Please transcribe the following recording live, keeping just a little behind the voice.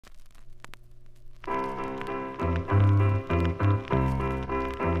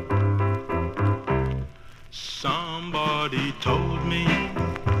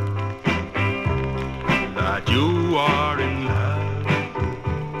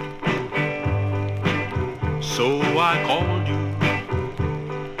So I called you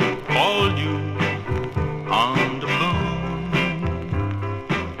on the phone.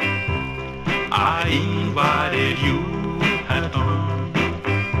 I invited you at home,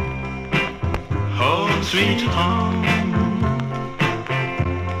 home sweet home.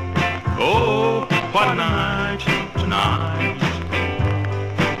 Oh, what a night tonight,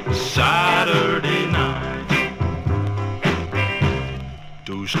 Saturday night.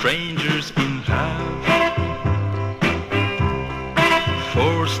 Two strangers in love,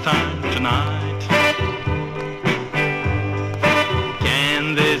 first time tonight.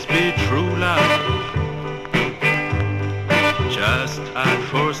 Can this be true love? Just at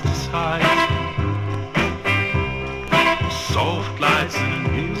first sight. Soft lights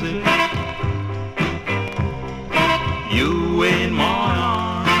and music, you in my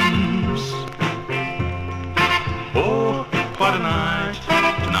arms. Oh, what a night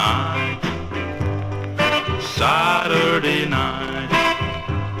tonight, Saturday night.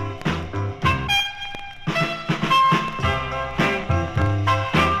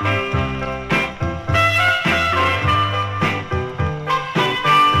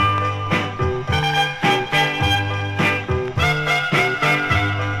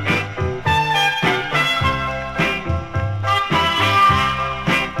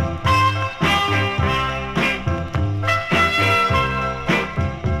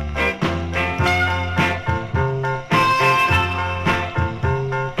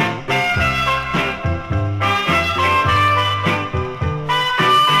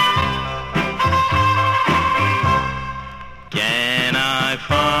 Can I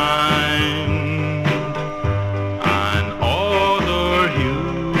find another you?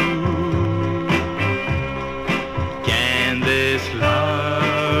 Can this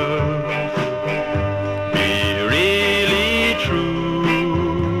love be really true?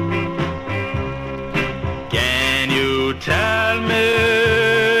 Can you tell me,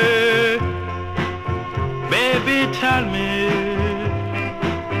 baby, tell me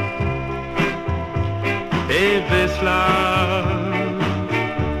if this love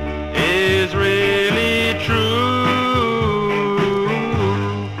is really true,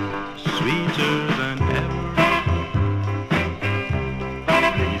 sweeter than ever.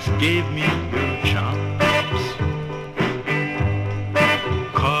 Please give me your charms,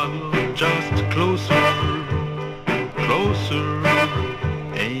 cuddle just closer, closer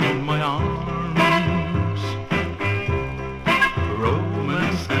in my arms.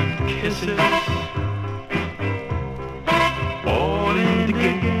 Romance and kisses, all in the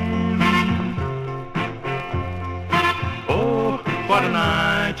game. Oh, what a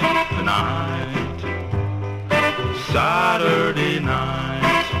night tonight, Saturday night.